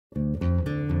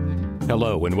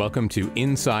Hello and welcome to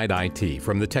Inside IT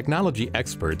from the technology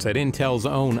experts at Intel's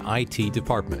own IT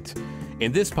department.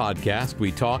 In this podcast,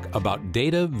 we talk about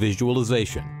data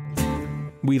visualization.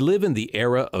 We live in the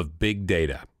era of big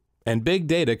data, and big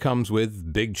data comes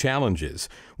with big challenges.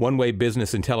 One way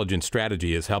business intelligence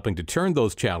strategy is helping to turn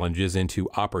those challenges into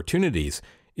opportunities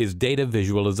is data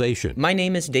visualization. My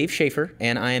name is Dave Schaefer,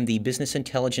 and I am the Business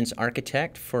Intelligence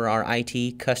Architect for our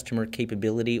IT Customer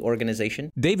Capability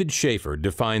Organization. David Schaefer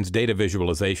defines data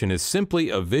visualization as simply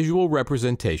a visual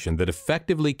representation that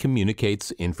effectively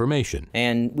communicates information.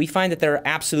 And we find that they're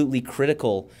absolutely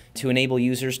critical to enable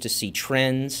users to see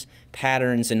trends,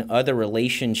 patterns, and other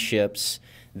relationships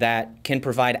that can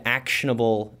provide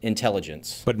actionable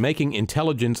intelligence. But making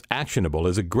intelligence actionable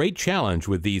is a great challenge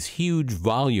with these huge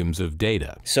volumes of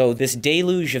data. So this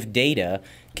deluge of data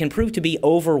can prove to be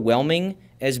overwhelming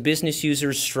as business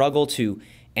users struggle to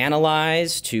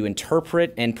analyze, to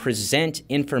interpret, and present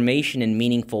information in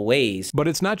meaningful ways. But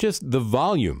it's not just the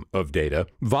volume of data.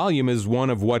 Volume is one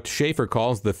of what Schaefer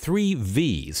calls the 3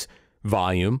 V's: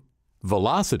 volume,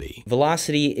 velocity.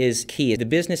 Velocity is key. The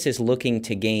business is looking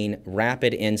to gain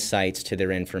rapid insights to their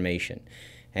information.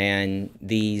 And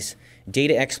these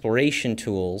data exploration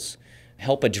tools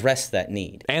help address that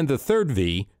need. And the third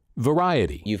V,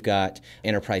 variety. You've got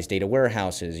enterprise data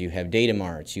warehouses, you have data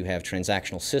marts, you have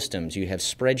transactional systems, you have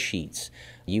spreadsheets,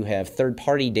 you have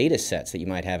third-party data sets that you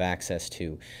might have access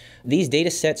to. These data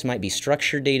sets might be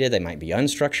structured data, they might be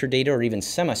unstructured data, or even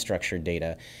semi-structured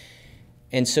data.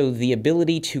 And so the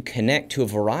ability to connect to a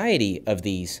variety of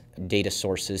these data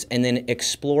sources and then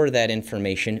explore that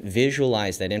information,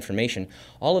 visualize that information,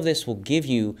 all of this will give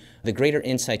you the greater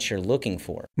insights you're looking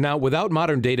for. Now, without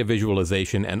modern data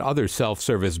visualization and other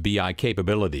self-service BI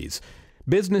capabilities,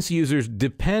 business users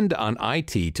depend on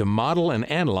IT to model and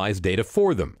analyze data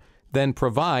for them, then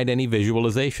provide any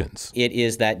visualizations. It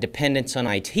is that dependence on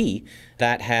IT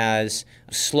that has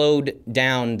slowed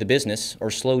down the business or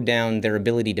slowed down their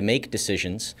ability to make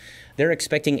decisions. They're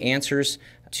expecting answers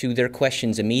to their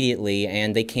questions immediately,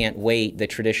 and they can't wait the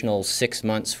traditional 6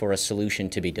 months for a solution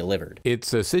to be delivered.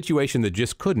 It's a situation that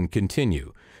just couldn't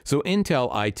continue. So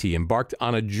Intel IT embarked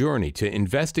on a journey to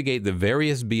investigate the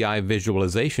various BI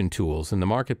visualization tools in the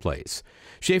marketplace.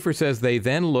 Schaefer says they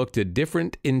then looked at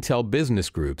different Intel business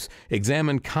groups,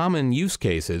 examined common use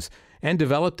cases, and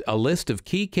developed a list of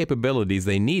key capabilities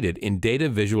they needed in data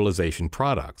visualization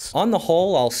products. On the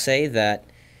whole, I'll say that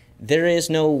there is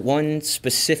no one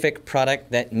specific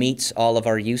product that meets all of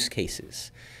our use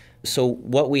cases. So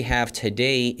what we have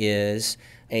today is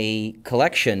a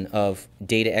collection of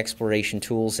data exploration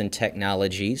tools and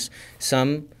technologies,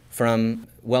 some from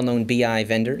well-known BI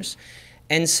vendors,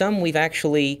 and some we've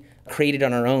actually created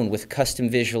on our own with custom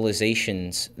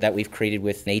visualizations that we've created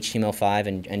with HTML5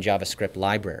 and JavaScript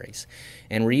libraries.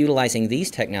 And we're utilizing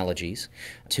these technologies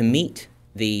to meet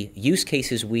the use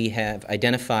cases we have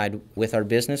identified with our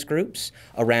business groups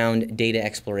around data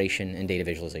exploration and data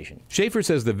visualization. Schaefer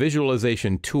says the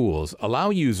visualization tools allow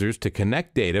users to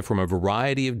connect data from a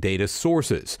variety of data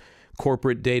sources: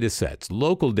 corporate data sets,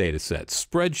 local data sets,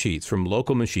 spreadsheets from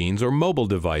local machines or mobile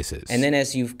devices. And then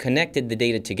as you've connected the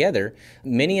data together,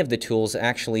 many of the tools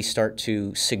actually start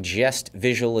to suggest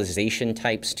visualization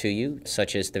types to you,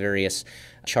 such as the various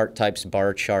chart types,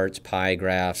 bar charts, pie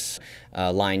graphs,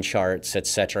 line charts,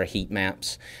 etc., heat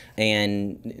maps.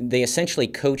 And they essentially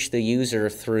coach the user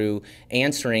through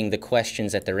answering the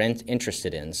questions that they're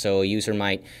interested in. So a user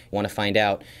might want to find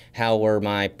out, how were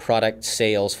my product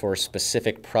sales for a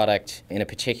specific product in a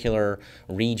particular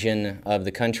region of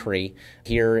the country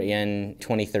here in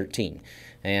 2013?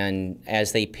 And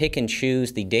as they pick and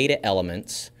choose the data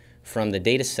elements from the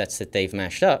data sets that they've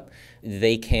mashed up,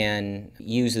 they can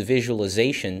use the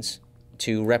visualizations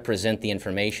to represent the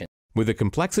information. With the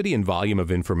complexity and volume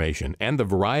of information and the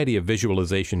variety of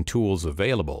visualization tools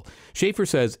available, Schaefer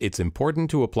says it's important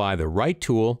to apply the right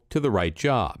tool to the right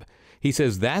job. He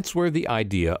says that's where the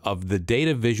idea of the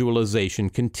data visualization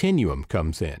continuum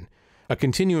comes in. A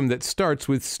continuum that starts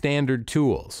with standard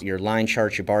tools. Your line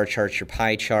charts, your bar charts, your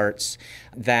pie charts,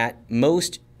 that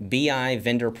most BI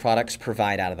vendor products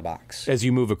provide out of the box. As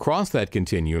you move across that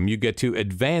continuum, you get to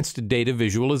advanced data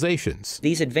visualizations.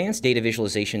 These advanced data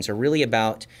visualizations are really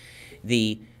about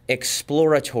the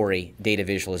exploratory data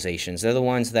visualizations. They're the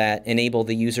ones that enable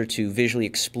the user to visually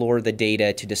explore the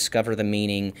data, to discover the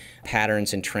meaning,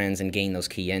 patterns, and trends, and gain those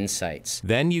key insights.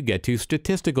 Then you get to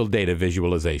statistical data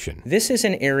visualization. This is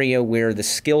an area where the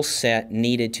skill set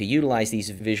needed to utilize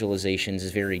these visualizations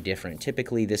is very different.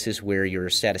 Typically, this is where your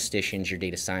statisticians, your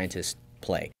data scientists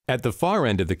play. At the far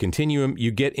end of the continuum,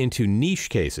 you get into niche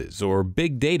cases or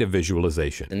big data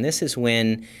visualization. And this is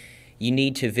when you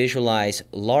need to visualize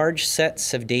large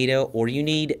sets of data, or you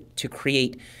need to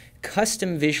create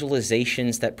custom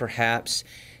visualizations that perhaps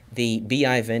the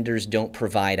BI vendors don't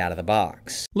provide out of the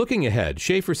box. Looking ahead,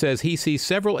 Schaefer says he sees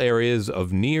several areas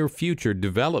of near-future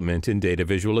development in data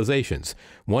visualizations.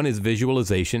 One is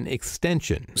visualization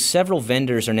extension. Several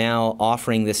vendors are now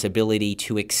offering this ability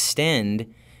to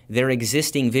extend their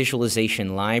existing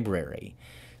visualization library.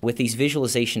 With these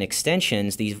visualization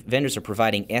extensions, these vendors are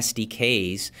providing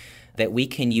SDKs that we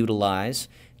can utilize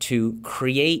to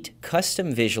create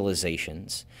custom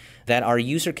visualizations that our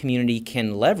user community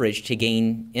can leverage to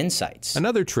gain insights.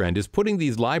 Another trend is putting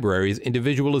these libraries into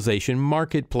visualization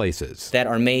marketplaces that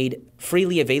are made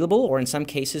freely available, or in some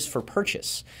cases for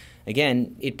purchase.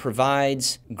 Again, it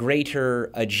provides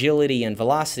greater agility and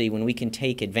velocity when we can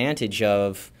take advantage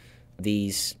of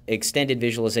these extended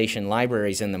visualization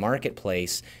libraries in the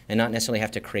marketplace and not necessarily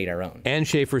have to create our own. And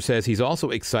Schaefer says he's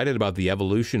also excited about the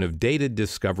evolution of data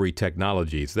discovery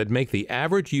technologies that make the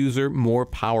average user more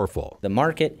powerful. The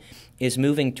market is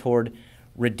moving toward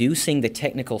reducing the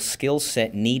technical skill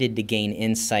set needed to gain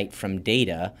insight from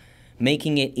data,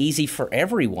 making it easy for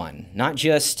everyone, not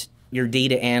just your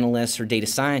data analysts or data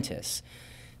scientists.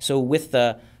 So with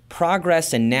the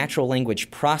progress in natural language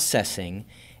processing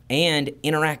and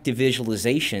interactive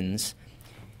visualizations,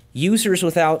 users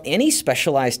without any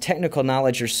specialized technical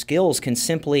knowledge or skills can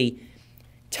simply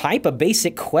type a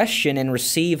basic question and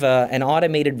receive an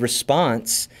automated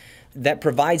response that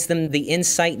provides them the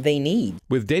insight they need.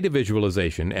 With data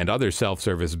visualization and other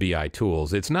self-service BI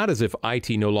tools, it's not as if IT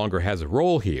no longer has a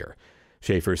role here.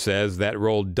 Schaefer says that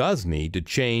role does need to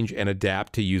change and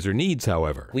adapt to user needs,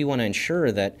 however. We want to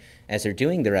ensure that as they're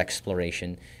doing their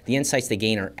exploration, the insights they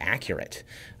gain are accurate.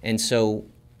 And so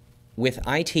with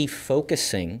IT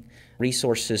focusing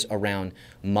resources around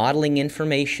modeling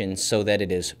information so that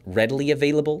it is readily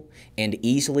available and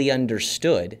easily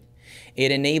understood,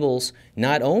 it enables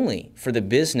not only for the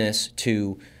business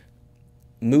to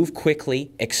move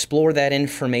quickly, explore that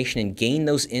information, and gain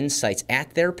those insights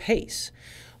at their pace,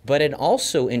 but it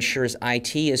also ensures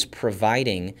IT is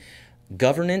providing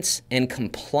governance and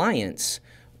compliance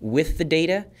with the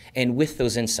data and with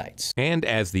those insights. And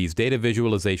as these data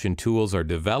visualization tools are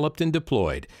developed and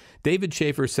deployed, David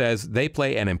Schaefer says they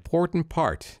play an important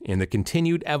part in the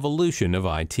continued evolution of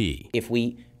IT. If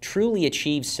we truly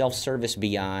achieve self-service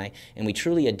BI and we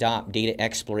truly adopt data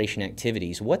exploration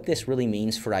activities, what this really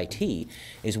means for IT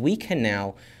is we can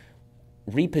now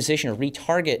reposition or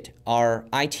retarget our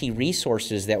IT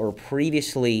resources that were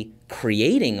previously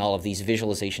creating all of these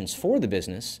visualizations for the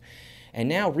business, and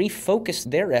now refocus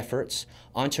their efforts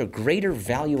onto greater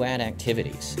value-add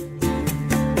activities.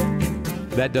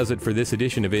 That does it for this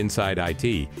edition of Inside IT.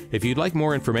 If you'd like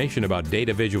more information about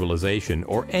data visualization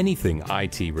or anything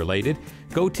IT related,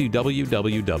 go to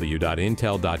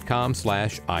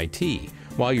www.intel.com/IT.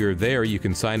 While you're there, you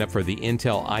can sign up for the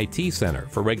Intel IT Center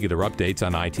for regular updates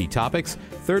on IT topics,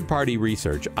 third-party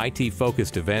research,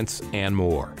 IT-focused events, and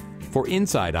more. For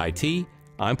Inside IT,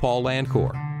 I'm Paul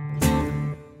Landcore.